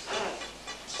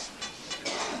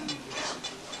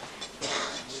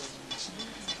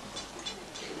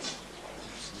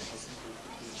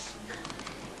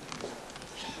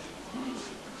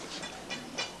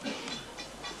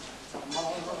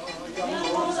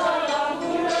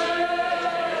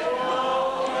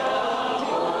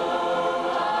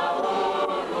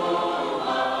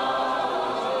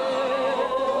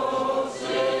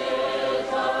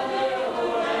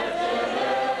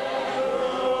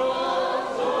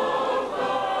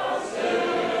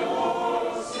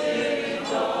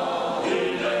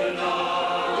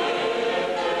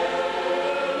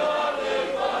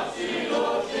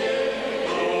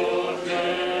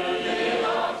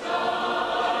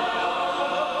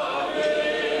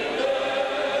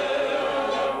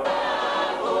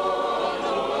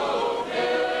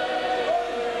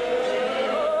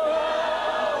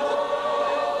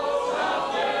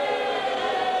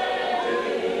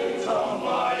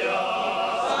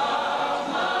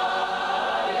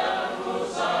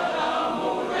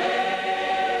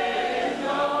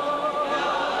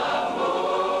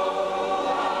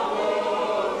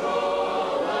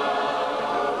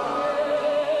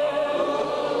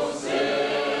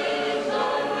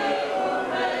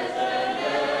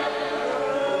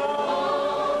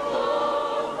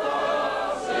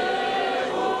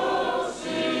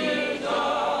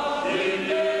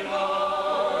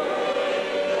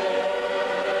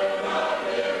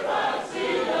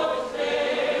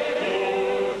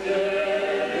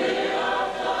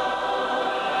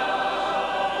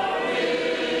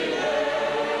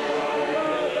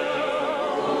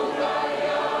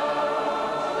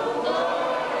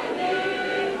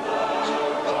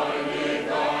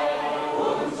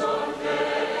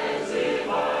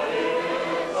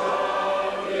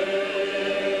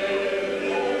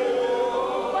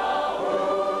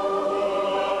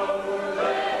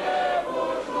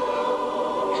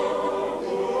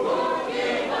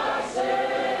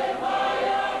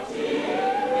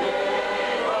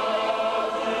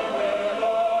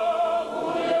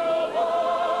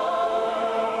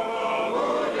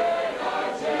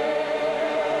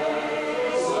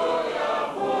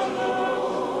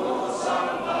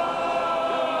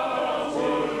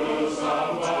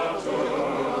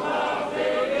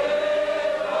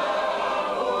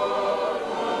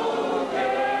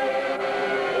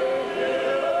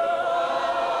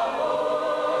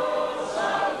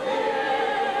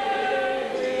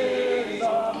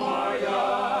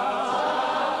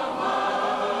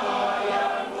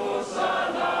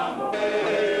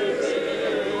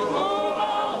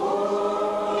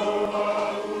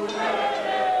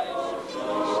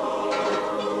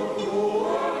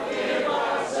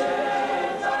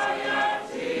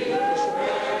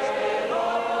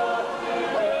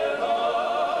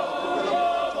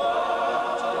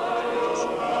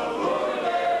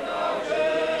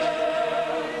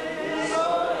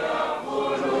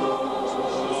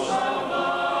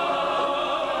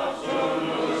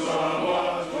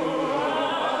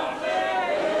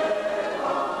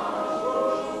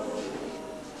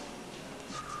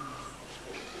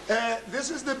this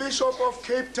is the Bishop of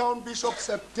Cape Town, Bishop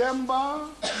September.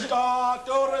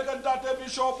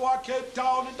 Bishop wa Cape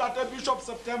Town, Bishop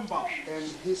September.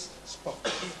 And his spouse.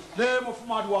 Name of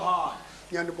Madwaha.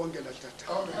 Ngiyanibongela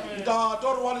tata.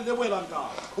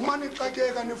 Uma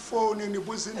nixakeka nifone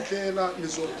nibuza indlela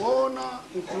nizobona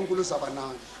uNkulunkulu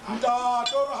zabanani.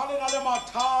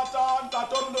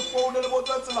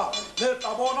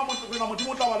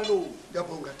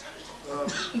 Ngiyabonga tata.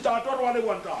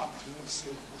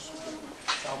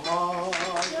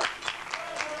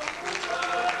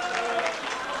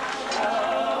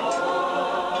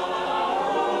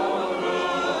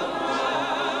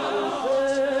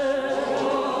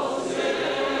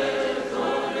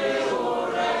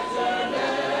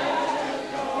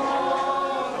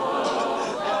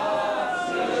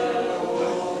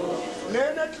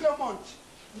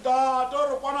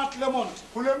 Clement.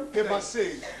 Kulem ke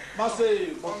Masango.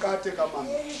 Masango. Bokate kamana.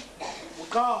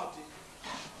 Bokate.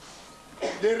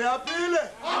 Le rapile.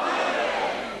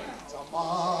 Amen.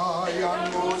 Zamaya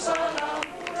ngosa.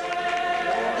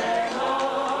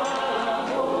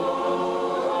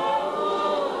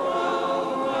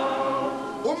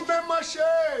 Umbe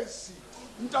mashesi.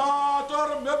 Ntator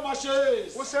mbe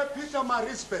mashesi. Use Peter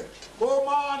Marisbeck.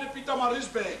 Komani Peter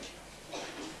Marisbeck.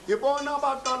 Ibona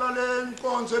baqala le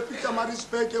nkonzo Peter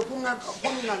Marisbeck kungalut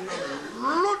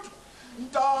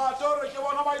ntato re ke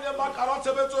bona ba ile ba kara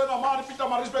tshebetso ena mane Peter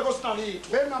Marisbeck o sna le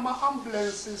benama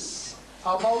ambulances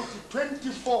about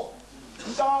 24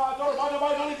 ntato ba ne ba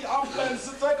ile di ambulance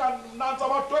tse ka nna tsa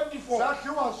ba 24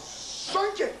 zakhiwa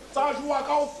sonke tsa jwa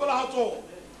ka o fela hatso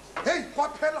hey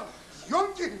kwaphela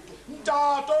yonke into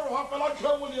ntato ro ha fela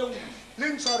tlhwengo le engwe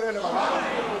lintshwarele bana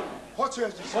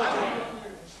hotse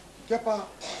kepa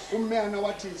ummeyana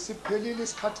wathi siphelile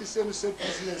isikhathi senu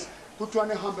sebusiness kuthiwa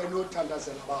nihambe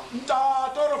niyothandazela abantu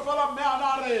ntato re fela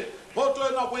mmeyana re boto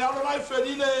ena go ya lona e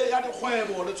fedile ya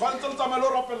dikgwebo le tshwanetse le tsamaye le o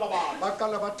rapela batho ba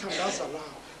qala ba thandaza lao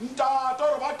ntato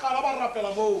re ba qala ba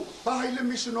rapela moo ba haile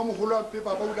mission o mogolo wa mpe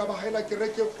ba baula ba haela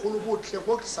kereke kgolo botlhe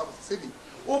go ke sa botsebeng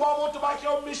uba boto bakhe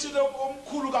ummission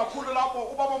omkhulu kakhulu lapho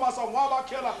uba Masango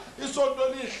abakhela isonto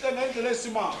elihle ngendlela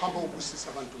esimanga hamba ubusisa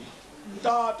abantu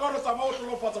ntato re tsama o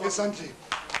hlolofatsa esandleni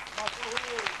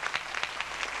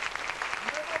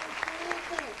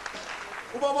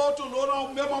uba boto lona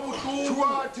mmema bohloko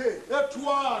thuathe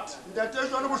ethuathe ntate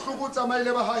jwane bohloko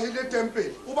tsamaile ba hahile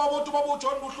tempele uba boto ba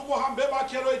botjone bohloko hambe ba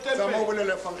khelo tsama o itempele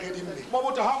bolele fangedi mme ba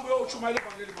boto hambe o chumaile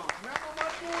bangeli ba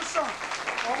matusa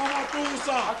mama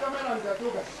matusa atamela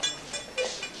ndatoka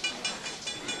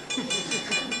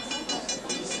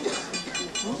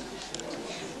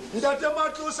ntate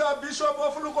matusa bishop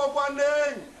of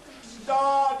Lukokwaneng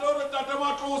ntate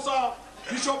matusa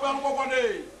bishop ya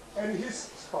Lukokwaneng and his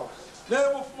spouse le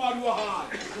mofumadi wa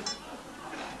hae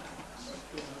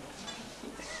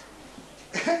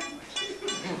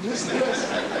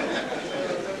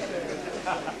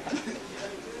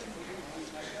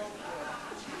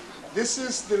this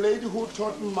is the lady who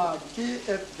taught Maki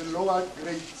at the lower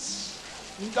grades.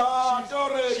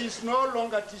 She's no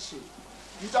longer teaching.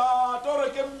 She is now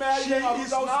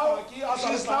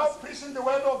preaching the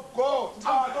word of God.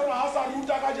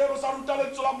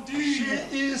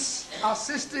 She is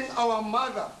assisting our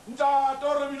mother.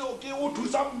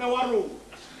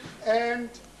 And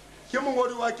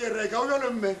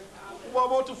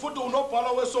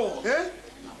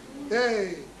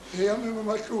hey,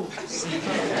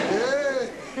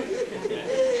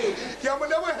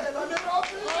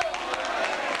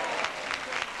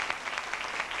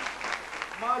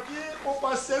 Maki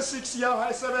upase 6 years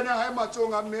high 7 high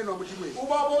Matsonga meno mudimwe.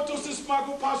 Uba boto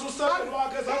sismaku pasu 7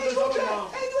 wakhe zambe zalona.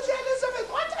 Hey, Elizabeth,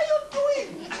 what are you doing?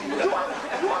 You are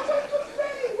going to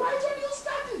pray. Why don't you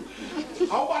study?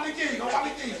 Awubaliki.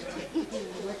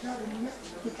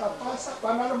 Kitapasa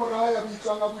banana moraya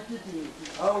bitswanga botiti.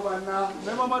 Hao bana,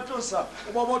 mema matosa.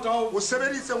 Uba boto o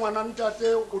sebeditse ngwana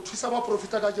ntate o thusa ba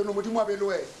profita ka jeno modimo a be le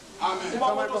wena. Amen.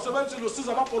 Uba boto sebetsi lo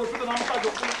siza ba profita na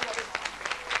mkajo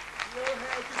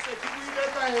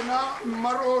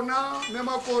Marona,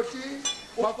 Memakoti,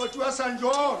 Makoti wa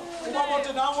St.johns.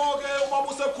 Umabote nangoke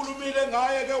ubabusekhulumile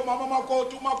ngaye ke umama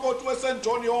Makoti we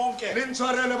St.johns yonke.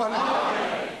 Lintshwarele bana.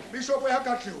 Bishop ya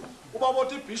Katliwa.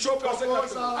 Ubabote bishop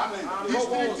yaseKatliwa. Amen.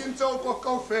 District ntse ko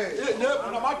kaofela. Ne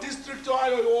nama district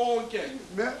ayo yonke.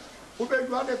 Me ube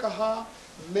jwale ka ha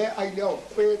me a ile o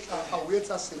kwetla a o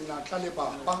etsa senatla le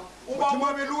baba.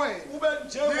 Modimo be le wena. Ube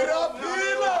nje mo.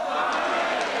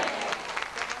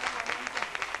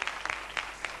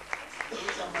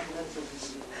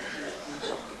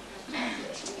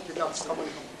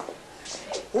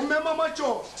 Umema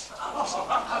macho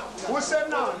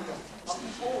usenanda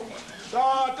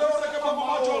Tate o reke mama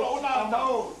Matsola o nanda.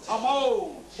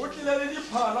 Amao. o tlile le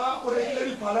diphala o rekile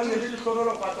diphala le di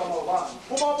tlololo patsa maobane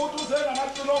Uba motho zena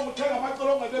macelong uthenga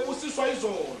macelong ebe busiswa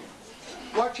izolo.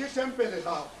 wa khithempele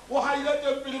lawo O haile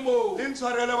tempele mo. le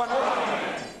ntshwarele bana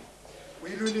o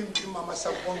ilwe mpima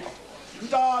Masango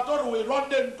Ntate o re o e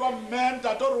lwanne ntwa mme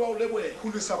ntate o re wa o lebohela.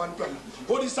 khulisa abantwana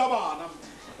Hodisa bana.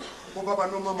 kuba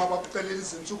banomama bakucela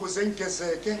izinsuku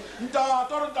zengezeke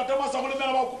Ntate o re ntate Masango le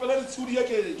mena ba o kopela ditshudi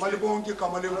eketso. mali bonke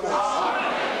igama lenkosi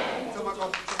Tsama ka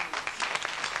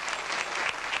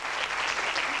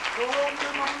Konke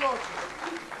mamlotho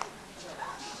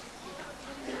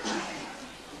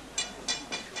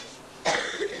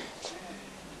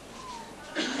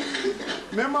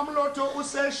Memamlotho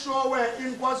useshowe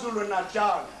inkwaZulu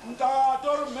Natal Ntate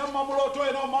o re mme Mamolotho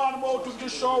ena mane mo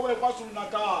tutishowe KwaZulu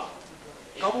Natal.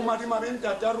 ka bomadimane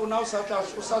ntate a rona o sa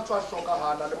tswa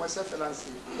hlokahala le mosefelang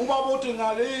se Uba bothi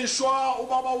ngalishwa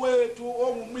ubaba wethu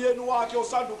ongumyeni wakhe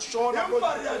osanda ukushona.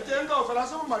 empa re a teng kaofela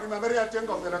se bomadimane re a teng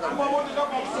kaofela ka Uba bothi ka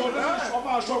makusona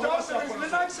amasho le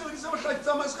nna ke sebedise bohlaki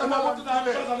tsa maseka Uba bothi le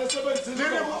nalifeza lesebenzile.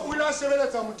 re o ile a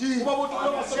sebeletsa modimo Uba bothi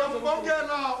lo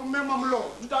siyambongela umme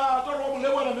mamlotho Ntate o re o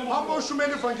molebela mme hamba Mamolotho. o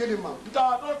shumele evangeli mama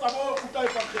Ntate o tla bo ruta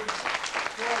evangeli.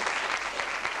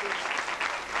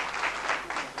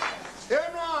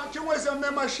 enwa ke ngwese mme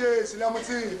mashesi le a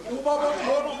motsebe Uba bothi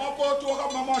lona makoti wa ka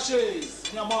Mama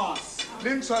Shezi Nyamasi.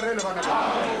 le ntshwarele bana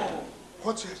ba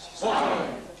go tshwediso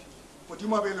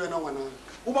modimo a be le wena ngwanana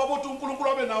Uba bothi uNkulunkulu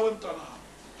abe nawe mntana.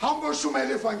 hamba o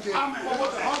shumele evangeli Uba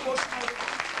bothi hambo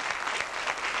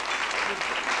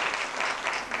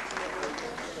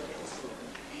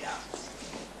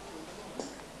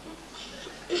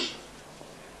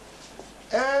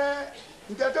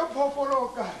ntate phofolo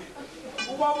ka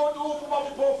uba bothi uba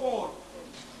buphofolo.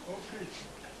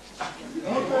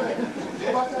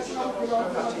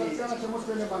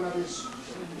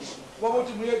 Uba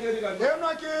bothi muyekeli kanti.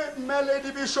 enwa ke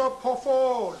AmaLADY Bishop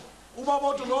phofolo Uba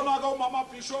bothi lona ka umama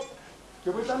Bishop.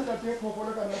 ke botsa ntate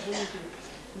phofolo ka nako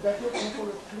ntate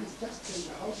phofolo please just tell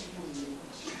me how do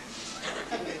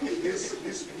you this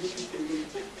beautiful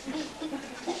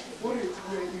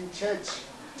we're in church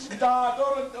Ntate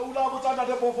o re o la botsa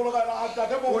ntate phofolo ka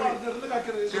ntate phofolo re le ka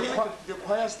kereke. the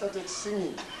choir started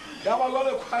singing Ya ba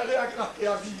lole khware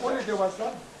ya only there was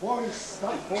that voice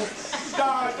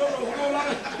Ntate o re ho la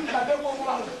ntate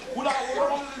phofolo ho la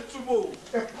tsumo.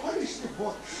 a polished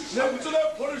voice Le mtsule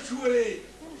polishuwe.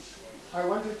 I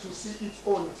wanted to see its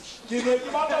owner Ke ne ke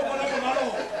batla ho bona bonalo.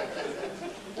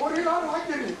 o rile a re ha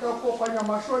ke re ka kopanya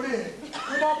mahlo le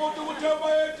Uba bothi uthemba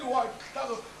ethi wa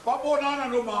ba bonana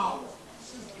no mawo.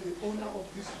 the owner of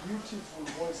this beautiful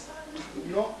voice.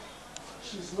 No,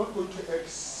 she's not going to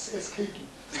escape me.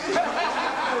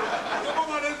 Ke bo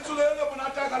ngane tsulele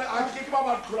monata ka le a ke ba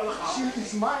ba tlola le ga. She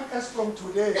is mine as from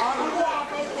today. A re wa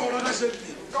ka tlola ka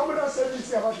shepi. Kamera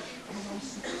service ya batho.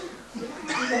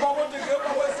 Uba bothi ke ba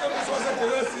wa se so se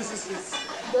de sisi.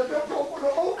 The people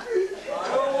okay.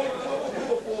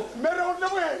 Mere o le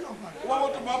wena. Uba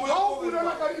bothi mama ya Ha o ko.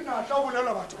 bulela ka dinatla o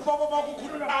bulela batho. Uba ba ku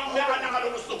khulula Ame ana ngalo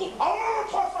lusuku. Awona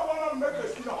thosa bona mme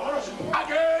Christina.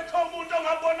 Akekho umuntu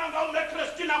ongabona ngawo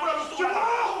neChristina kulo lusuku.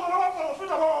 Bona ba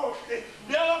profeta bo.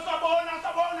 Leyo sabona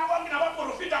konke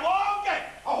nabaprofita bonke.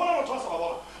 Ahona mo thosa ba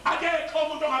bona. Akekho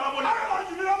umuntu ongababona. Ba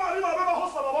ngibila mali ba ba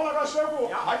hosa ba bona ka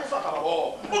sheko. Ha ke saka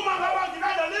babo. Uma ngaba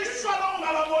nginalo lishwa lo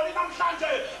ongababoni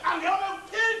namhlanje angiyobe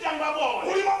uphinde ngibabone.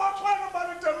 Uri ba batwana ba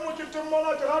le teng mo ke teng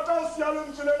mona ke rata o sia le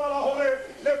ntselena la hore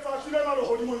letsatsi lena le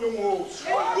godimo le mo.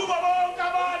 Kuba bonke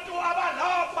abantu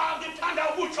abalapha ngithanda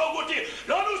ukutsho ukuthi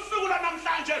lolu suku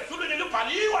namhlanje ezulwini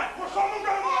libhaliwe.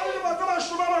 Mohlomongka mali ba tla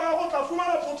shuma ba go tla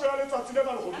fumana potso ya letsatsi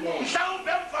lena le godimo.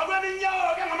 Mhlawumbe emva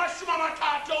kweminyaka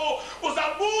engama-30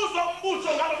 uzabuzwa umbuzo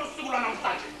ngalolu suku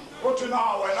namhlanje. Uthi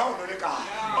na wena unolekana.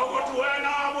 Ukuthi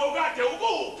wena bokade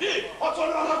ukuphi?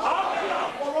 Othola la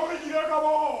o re dire ka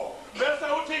bo. Bese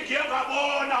uthi ngiye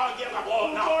ngabona.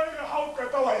 Oyi ha o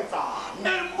qeta wa etsa.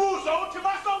 Imibuzo uthi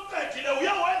masawuqedile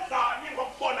uye wenzani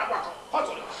ngokubona kwakho?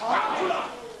 Hathula.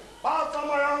 Ba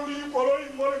tsamayang le dikoloi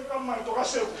mo le nka maeto ka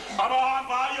sheko.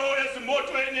 Abahambayo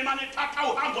ezimotweni manithatha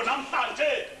uhambo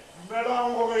namhlanje.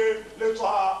 Dumelang gore le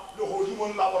tswa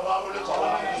legodimong la boraro le tswa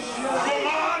la.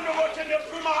 Dumani ukuthi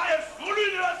nephuma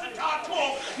ezulwini lesithathu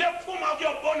nephuma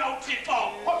kuyobona uThixo.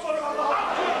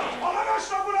 Ona ka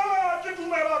shakula ke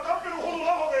dumela ka pele go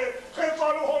la gore re tswa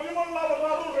legodimong la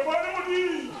boraro re bone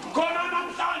modimo. Khona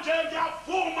namhlanje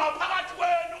ngiyavuma phakathi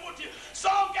kwenu ukuthi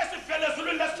sonke sivele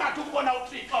ezulwini lesithathu ukubona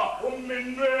uThixo.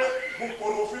 Umminwe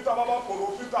buprofita ba ba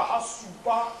profita ha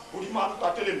supa godimo a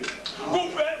ntate le nna.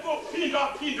 Kumbe kuphi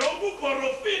baphindaphinda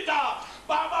ukuprofita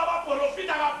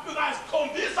baprofita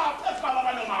kasikhombisa phezu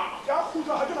kwababa nomama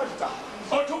Yakhutha ha ke na ditaba.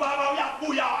 othi ubaba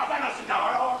uyabuya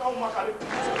akanasindaba Ka o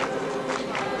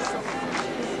makale.